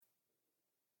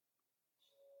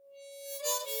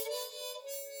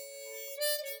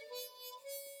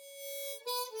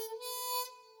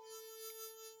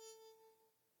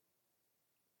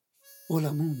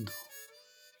Hola Mundo.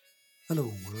 Hello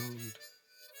world.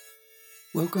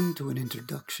 Welcome to an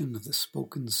introduction of the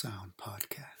Spoken Sound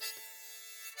podcast.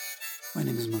 My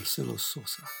name is Marcelo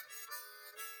Sosa,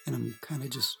 and I'm kind of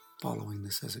just following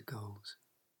this as it goes.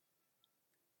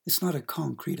 It's not a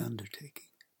concrete undertaking.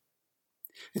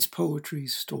 It's poetry,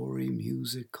 story,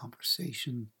 music,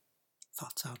 conversation,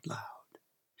 thoughts out loud,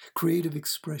 creative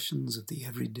expressions of the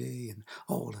everyday and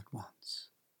all at once.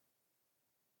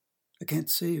 I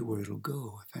can't say where it'll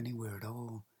go, if anywhere at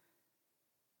all.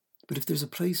 But if there's a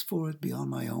place for it beyond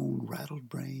my own rattled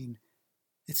brain,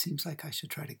 it seems like I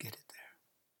should try to get it there.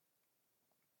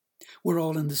 We're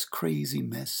all in this crazy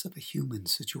mess of a human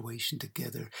situation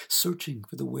together, searching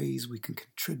for the ways we can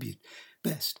contribute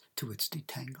best to its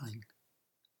detangling.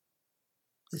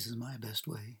 This is my best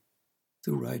way,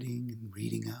 through writing and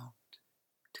reading out,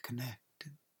 to connect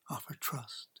and offer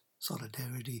trust,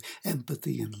 solidarity,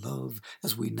 empathy, and love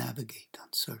as we navigate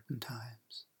uncertain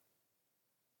times.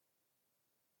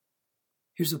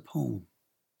 Here's a poem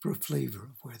for a flavor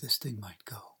of where this thing might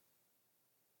go.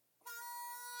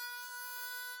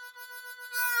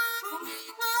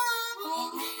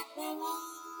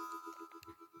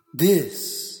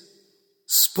 This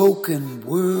spoken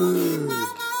word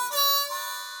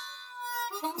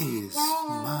is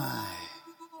my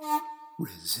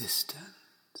resistance.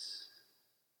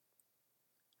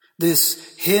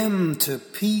 This hymn to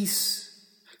peace,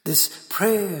 this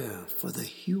prayer for the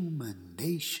human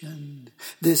nation,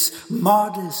 this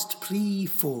modest plea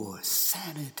for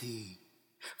sanity,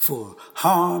 for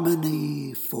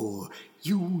harmony, for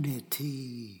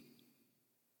unity,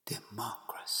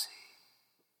 democracy.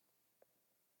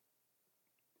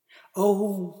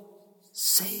 Oh,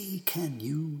 say, can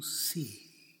you see?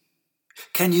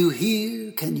 Can you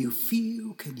hear? Can you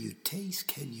feel? Can you taste?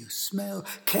 Can you smell?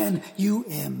 Can you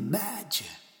imagine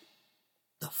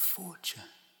the fortune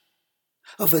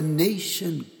of a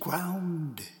nation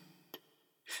grounded,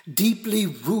 deeply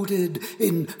rooted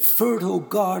in fertile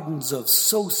gardens of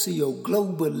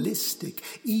socio-globalistic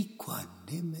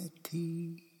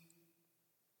equanimity?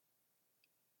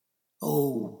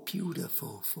 Oh,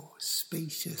 beautiful for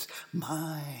spacious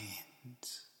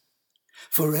minds,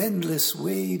 for endless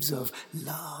waves of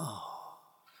love.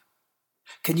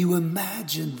 Can you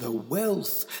imagine the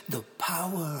wealth, the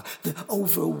power, the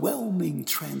overwhelming,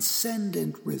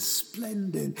 transcendent,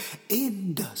 resplendent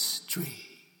industry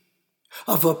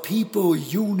of a people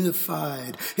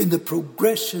unified in the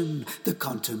progression, the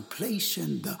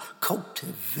contemplation, the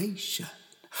cultivation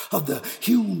of the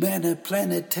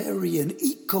humaniplanetarian,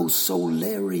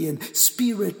 eco-solarian,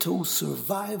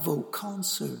 spirito-survival,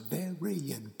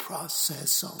 conservarian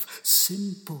process of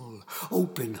simple,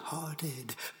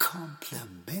 open-hearted,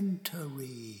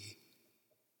 complementary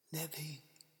living?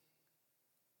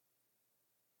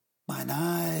 Mine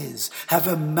eyes have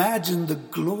imagined the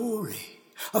glory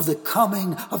of the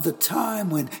coming of the time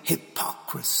when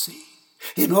hypocrisy,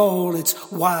 in all its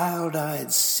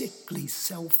wild-eyed, sickly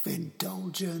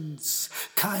self-indulgence,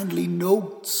 kindly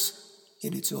notes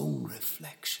in its own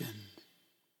reflection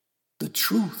the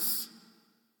truth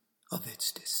of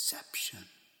its deception,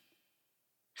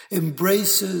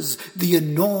 embraces the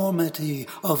enormity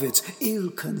of its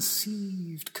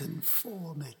ill-conceived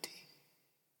conformity,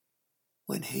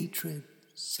 when hatred,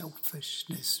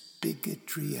 selfishness,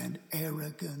 bigotry, and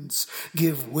arrogance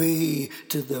give way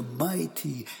to the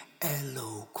mighty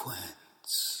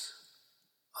eloquence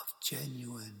of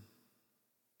genuine,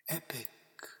 epic,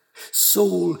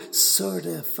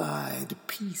 soul-certified,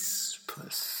 peace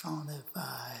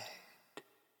personified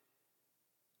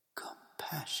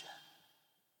compassion.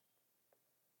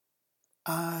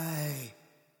 I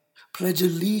pledge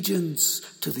allegiance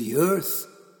to the earth,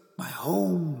 my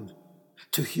home,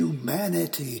 to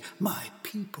humanity, my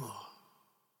people,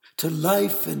 to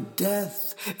life and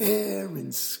death, air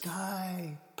and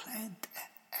sky, plant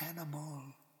and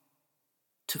animal,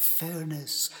 to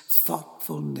fairness,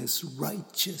 thoughtfulness,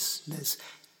 righteousness,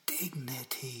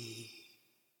 dignity.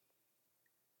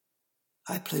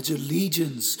 I pledge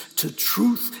allegiance to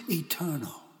truth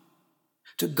eternal,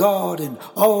 to God in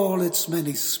all its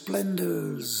many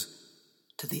splendors,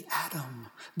 to the atom,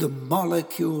 the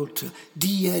molecule, to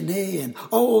DNA, and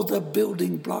all the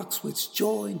building blocks which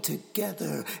join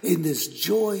together in this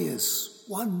joyous,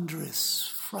 wondrous,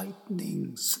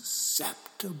 frightening,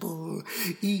 susceptible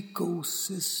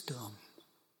ecosystem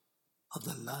of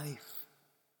the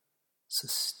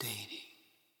life-sustaining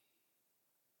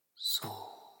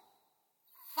soul.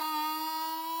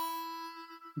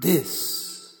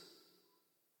 This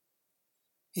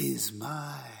is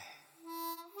my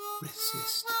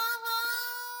resistance.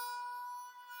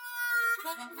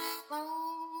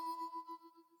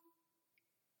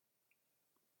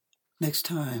 Next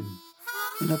time,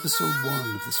 in episode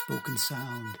 1 of The Spoken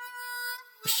Sound,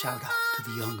 a shout out to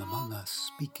the young among us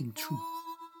speaking truth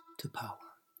to power.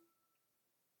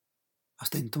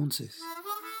 Hasta entonces,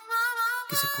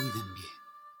 que se cuiden bien.